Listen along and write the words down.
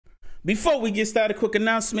Before we get started, quick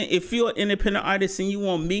announcement. If you're an independent artist and you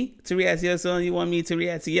want me to react to your song, you want me to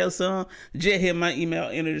react to your song, just hit my email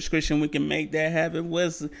in the description. We can make that happen.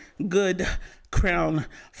 What's good, Crown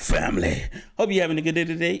family? Hope you're having a good day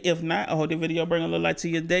today. If not, I hope the video bring a little light to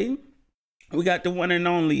your day. We got the one and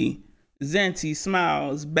only Xanty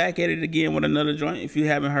Smiles back at it again with another joint. If you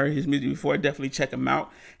haven't heard his music before, definitely check him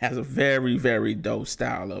out. Has a very, very dope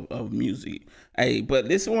style of music. Hey, but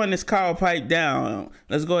this one is called Pipe Down.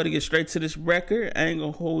 Let's go ahead and get straight to this record. I ain't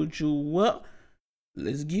gonna hold you up.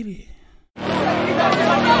 Let's get it.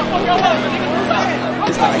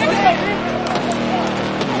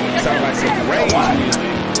 Sounds like some rage music.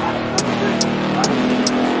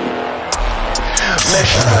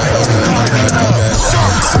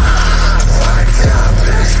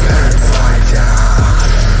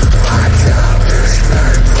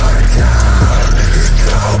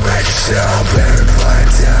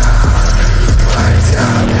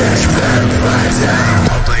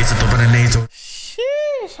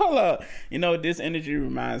 Sheesh, hold up. You know, this energy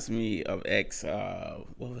reminds me of X.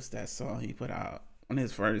 What was that song he put out on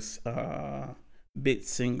his first big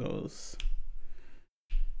singles?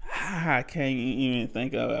 I can't even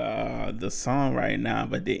think of the song right now,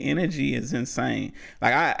 but the energy is insane.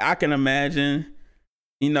 Like I can imagine,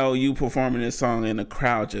 you know, you performing this song in the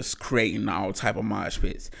crowd just creating all type of mosh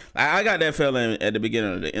pits. Like I got that feeling at the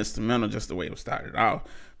beginning of the instrumental, just the way it started off.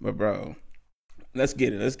 But bro, let's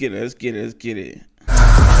get it, let's get it, let's get it, let's get it.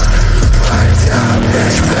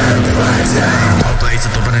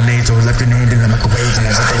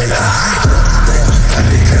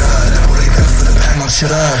 Shut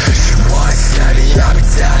up. Why steady? I've been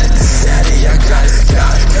down in the city. I got his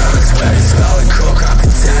got guns when it's smelling coke. I've been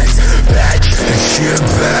daddy's back. She a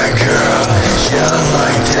bad girl. Yeah,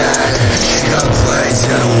 like that. She got plays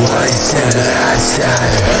and a white and an ass tag.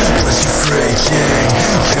 But she freaking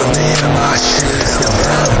kill me in my shit. Still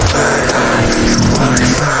better burn. You want me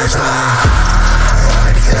first?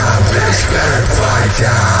 Fight down, bitch. Better fight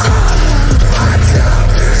down. Fight down,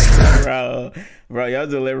 bitch. Better. Bro, your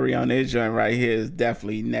delivery on this joint right here is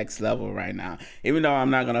definitely next level right now. Even though I'm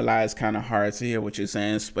not gonna lie, it's kind of hard to hear what you're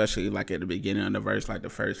saying, especially like at the beginning of the verse, like the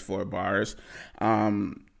first 4 bars.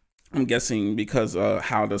 I'm guessing because of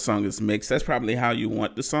how the song is mixed. That's probably how you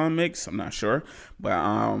want the song mixed. I'm not sure, but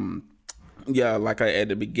yeah, like at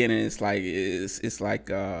the beginning, it's like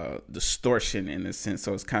distortion in a sense,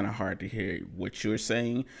 so it's kind of hard to hear what you're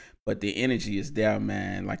saying. But the energy is there,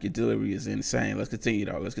 man. Like your delivery is insane. Let's continue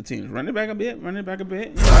though. Let's continue. Run it back a bit. Run it back a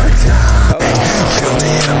bit.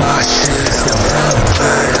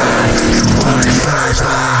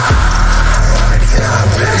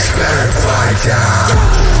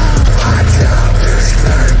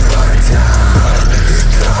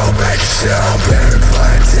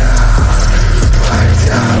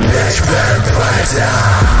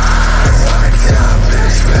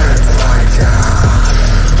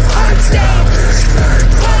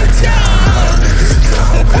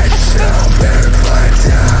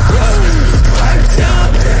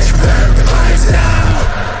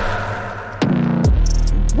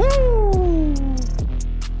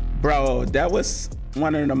 Bro, that was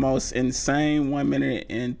one of the most insane 1 minute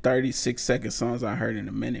and 36 second songs I heard in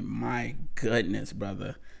a minute. My goodness,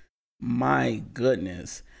 brother. My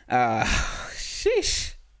goodness.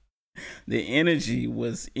 Sheesh. The energy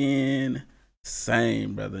was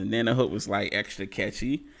insane, brother. And then the hook was like extra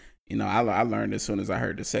catchy. You know, I learned as soon as I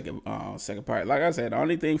heard the second part. Like I said, the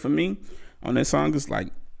only thing for me on this song is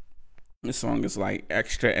like,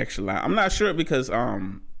 extra loud. I'm not sure because I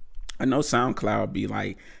know SoundCloud be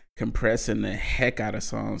like compressing the heck out of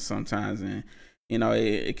songs sometimes, and you know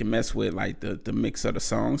it can mess with like the mix of the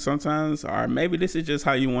song sometimes, or maybe this is just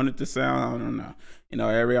how you want it to sound. I don't know. You know,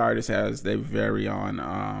 every artist has their very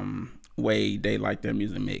own way they like their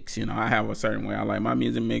music mix. You know, I have a certain way I like my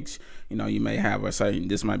music mix. You know, you may have a certain,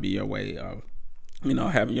 this might be your way of, you know,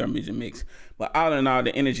 having your music mix. But all in all,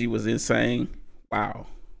 the energy was insane. Wow.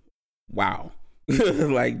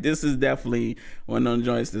 Like this is definitely one of those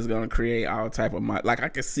joints that's gonna create all type of like I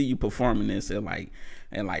can see you performing this at like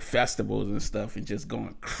festivals and stuff and just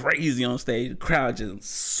going crazy on stage. The crowd just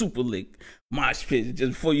super lit mosh pit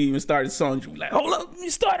just before you even start the song. You be like, hold up, let me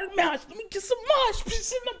start a mosh, let me get some mosh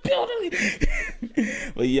pits in the building.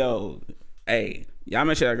 But yo, hey, y'all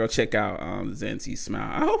make sure I go check out Xanty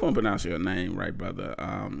Smiles. I hope I'm pronouncing your name right, brother.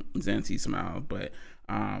 Xanty Smiles, but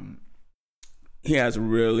he has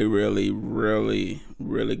really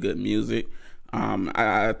good music.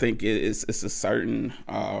 I think it's a certain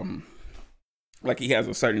like he has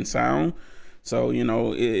a certain sound. So you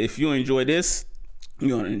know, if you enjoy this,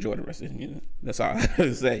 you're gonna enjoy the rest of the music. That's all I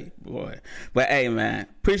gotta say, boy. But hey, man,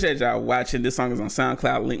 appreciate y'all watching. This song is on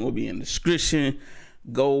SoundCloud. Link will be in the description.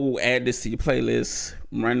 Go add this to your playlist.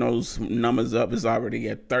 Run those numbers up. It's already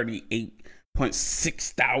at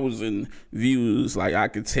 38.6 thousand views. Like, I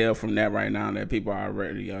can tell from that right now that people are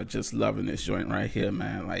already just loving this joint right here,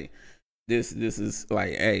 man. Like, this is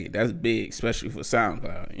like, hey, that's big, especially for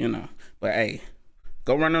SoundCloud, you know. But hey,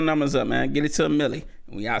 go run those numbers up, man. Get it to a milli.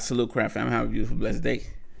 We out. Salute, Crown Fam. Have a beautiful, blessed day.